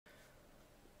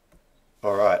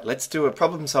Alright, let's do a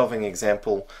problem-solving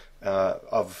example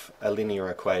of a linear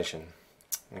equation.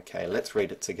 Okay, let's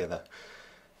read it together.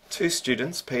 Two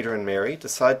students, Peter and Mary,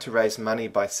 decide to raise money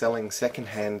by selling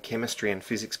second-hand chemistry and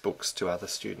physics books to other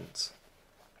students.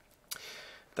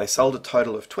 They sold a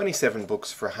total of 27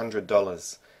 books for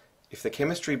 $100. If the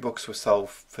chemistry books were sold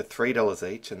for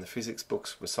 $3 each and the physics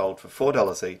books were sold for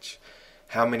 $4 each,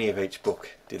 how many of each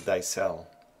book did they sell?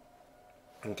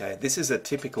 Okay, this is a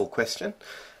typical question.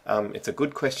 It's a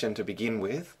good question to begin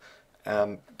with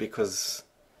because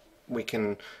we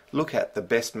can look at the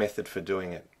best method for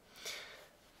doing it.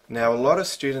 Now, a lot of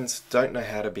students don't know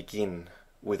how to begin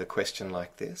with a question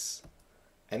like this,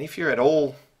 and if you're at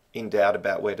all in doubt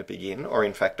about where to begin, or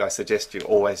in fact I suggest you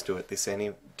always do this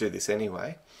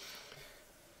anyway,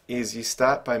 is you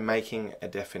start by making a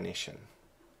definition.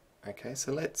 Okay,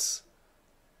 so let's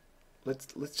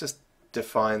just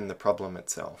define the problem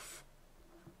itself.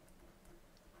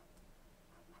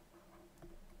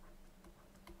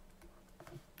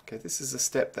 Okay, this is a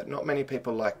step that not many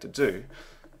people like to do,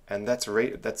 and that's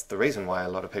the reason why a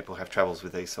lot of people have troubles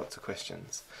with these sorts of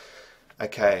questions.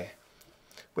 Okay,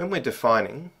 when we're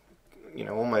defining,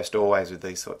 almost always with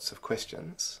these sorts of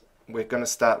questions, we're going to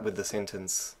start with the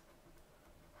sentence,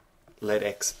 let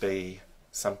x be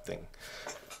something.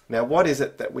 Now, what is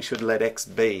it that we should let x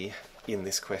be in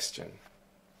this question?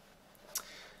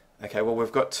 Okay, well,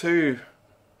 we've got two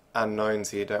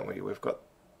unknowns here, don't we? We've got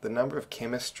the number of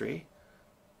chemistry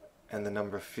and the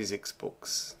number of physics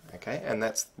books, okay? And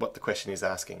that's what the question is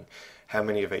asking, how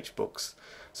many of each books.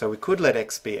 So we could let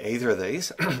x be either of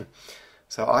these.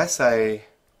 So I say,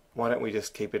 why don't we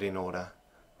just keep it in order?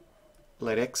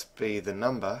 Let x be the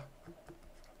number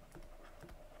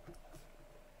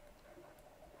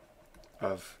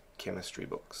of chemistry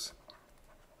books.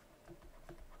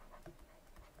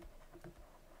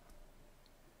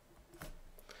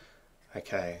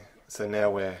 Okay, so now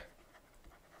we've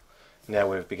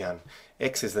begun.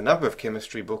 X is the number of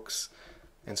chemistry books,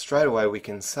 and straight away we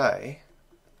can say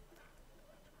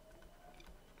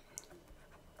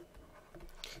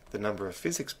the number of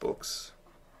physics books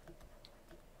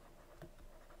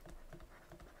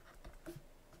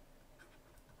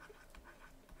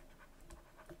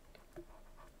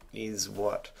is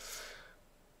what?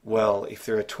 Well, if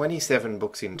there are 27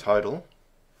 books in total,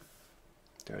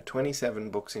 and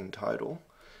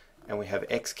we have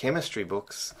X chemistry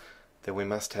books, then we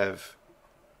must have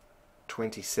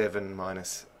 27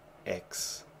 minus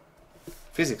X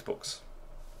physics books.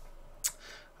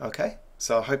 Okay,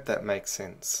 so I hope that makes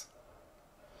sense.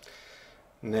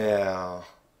 Now,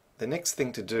 the next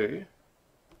thing to do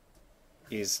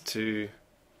is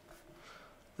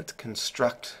let's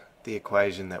construct the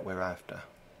equation that we're after.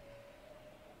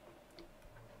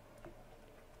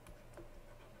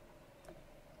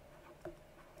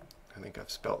 I think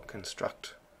I've spelt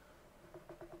construct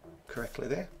correctly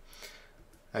there.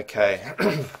 Okay,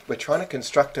 we're trying to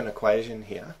construct an equation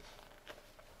here.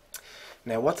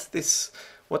 Now, what's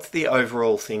the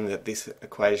overall thing that this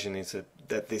equation is,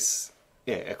 this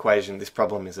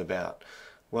problem is about?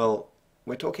 Well,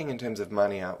 we're talking in terms of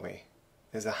money, aren't we?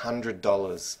 There's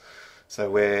 $100. So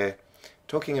we're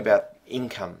talking about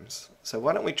incomes. So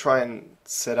why don't we try and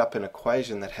set up an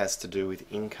equation that has to do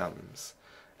with incomes?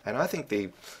 And I think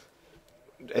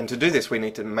and to do this we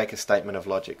need to make a statement of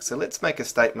logic. So let's make a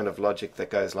statement of logic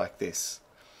that goes like this.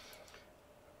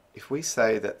 If we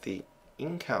say that the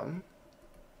income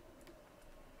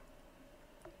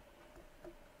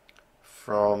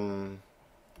from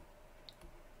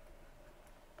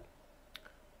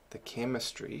the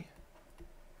chemistry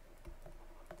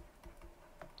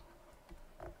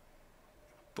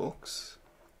books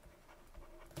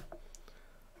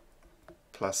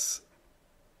plus,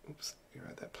 oops, you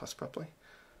wrote that plus properly,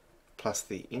 plus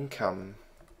the income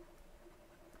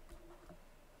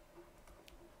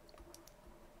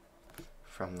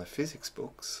from the physics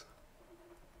books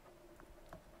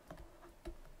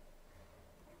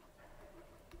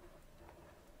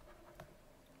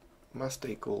must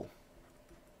equal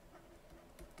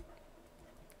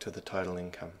to the total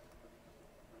income.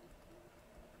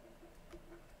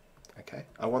 Okay,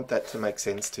 I want that to make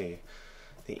sense to you.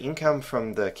 The income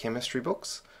from the chemistry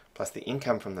books plus the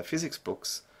income from the physics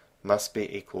books must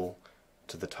be equal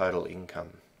to the total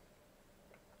income.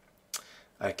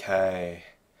 Okay,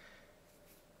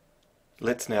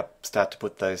 let's now start to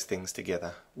put those things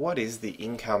together. What is the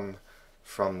income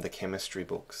from the chemistry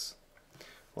books?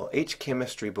 Well, each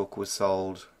chemistry book was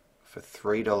sold for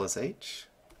 $3 each,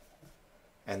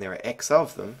 and there are X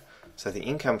of them, so the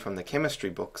income from the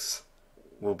chemistry books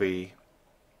will be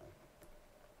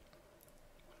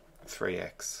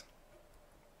 3x.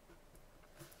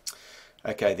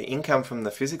 Okay, the income from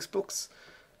the physics books.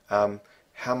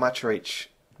 How much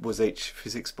was each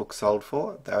physics book sold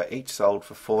for? They were each sold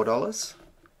for $4.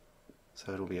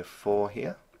 So it'll be a 4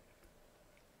 here.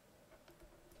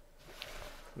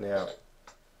 Now,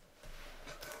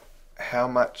 how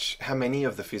many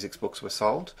of the physics books were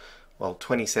sold? Well,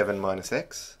 27 minus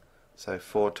x. So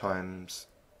 4 times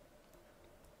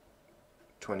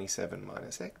 27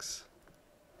 minus x.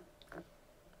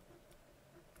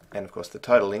 And of course the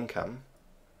total income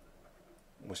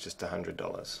was just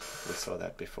 $100. We saw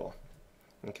that before.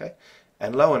 Okay,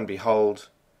 and lo and behold,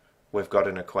 we've got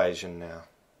an equation now.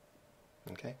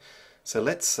 Okay, so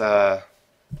let's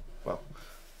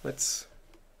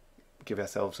give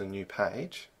ourselves a new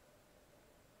page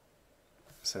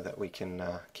so that we can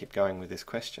keep going with this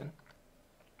question.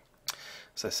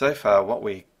 So far what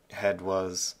we had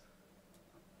was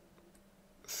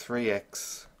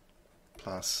 3x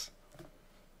plus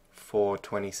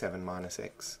 427 minus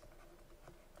x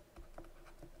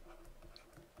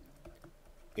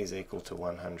is equal to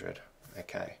 100.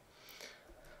 Okay,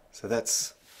 so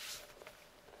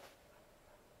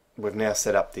we've now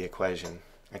set up the equation.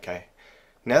 Okay,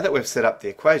 now that we've set up the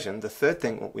equation, the third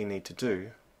thing what we need to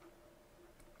do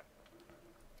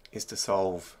is to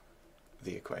solve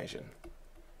the equation.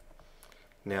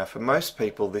 Now for most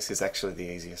people this is actually the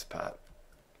easiest part.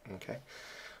 Okay,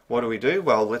 what do?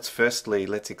 Well,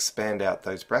 let's expand out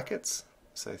those brackets.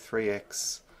 So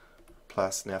 3x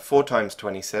plus, now 4 times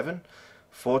 27,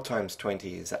 4 times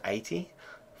 20 is 80,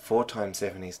 4 times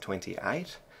 7 is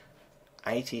 28,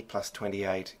 80 plus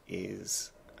 28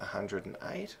 is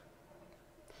 108,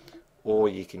 or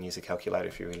you can use a calculator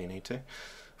if you really need to.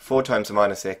 4 times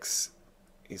minus x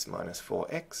is minus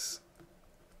 4x,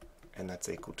 and that's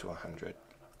equal to 100.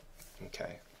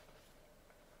 Okay.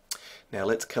 Now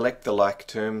let's collect the like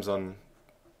terms on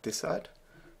this side.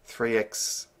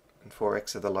 3x and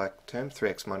 4x are the like term.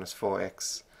 3x minus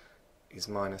 4x is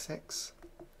minus x.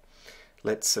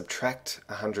 Let's subtract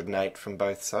 108 from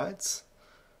both sides.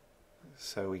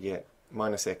 So we get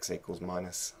minus x equals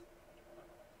minus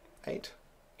 8.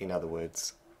 In other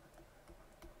words,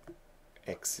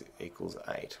 x equals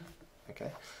 8.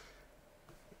 Okay.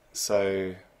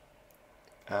 So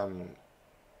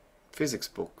physics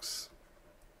books.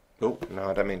 Oh, no,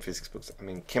 I don't mean physics books. I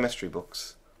mean chemistry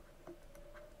books.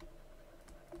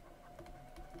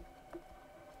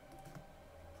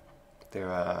 There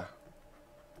are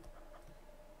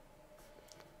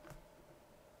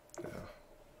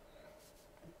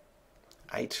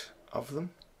 8 of them.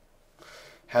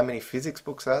 How many physics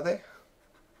books are there?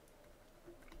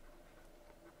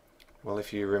 Well,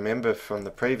 if you remember from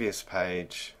the previous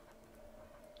page,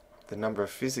 the number of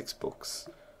physics books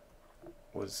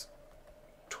was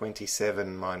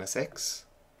 27 minus x,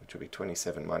 which will be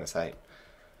 27 minus 8,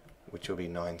 which will be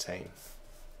 19.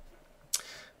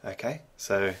 Okay,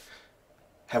 so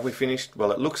have we finished?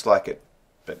 Well, it looks like it,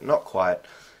 but not quite.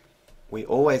 We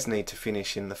always need to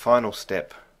finish in the final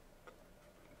step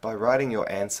by writing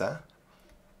your answer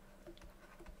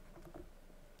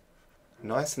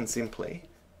nice and simply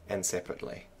and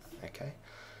separately. Okay,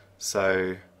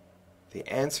 so the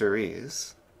answer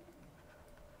is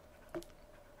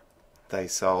they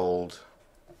sold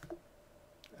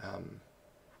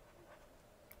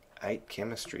 8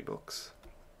 chemistry books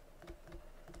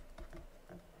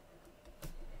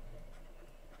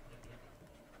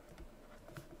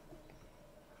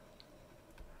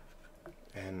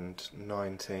and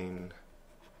 19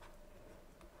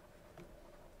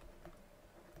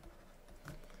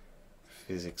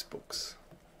 physics books.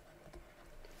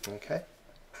 Okay,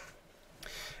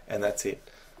 and that's it.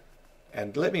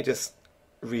 And let me just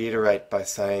reiterate by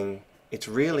saying it's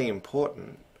really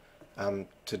important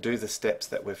to do the steps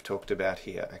that we've talked about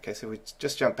here. Okay, so we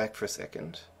just jump back for a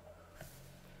second.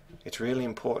 It's really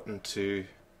important to,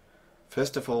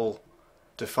 first of all,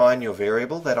 define your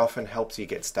variable. That often helps you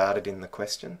get started in the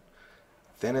question.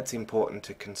 Then it's important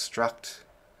to construct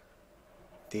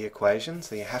the equation.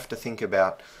 So you have to think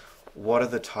about what are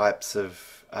the types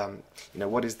of,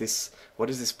 what is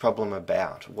this problem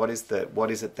about? What is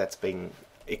it that's being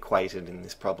equated in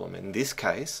this problem? In this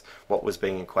case, what was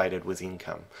being equated was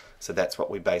income. So that's what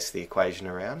we base the equation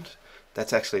around.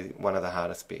 That's actually one of the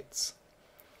hardest bits.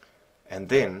 And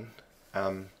then,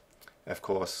 of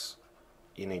course,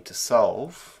 you need to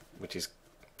solve, which is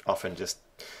often just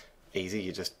easy.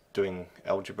 You're just doing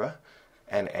algebra,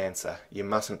 and answer. You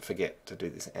mustn't forget to do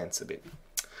this answer bit.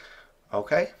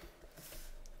 Okay?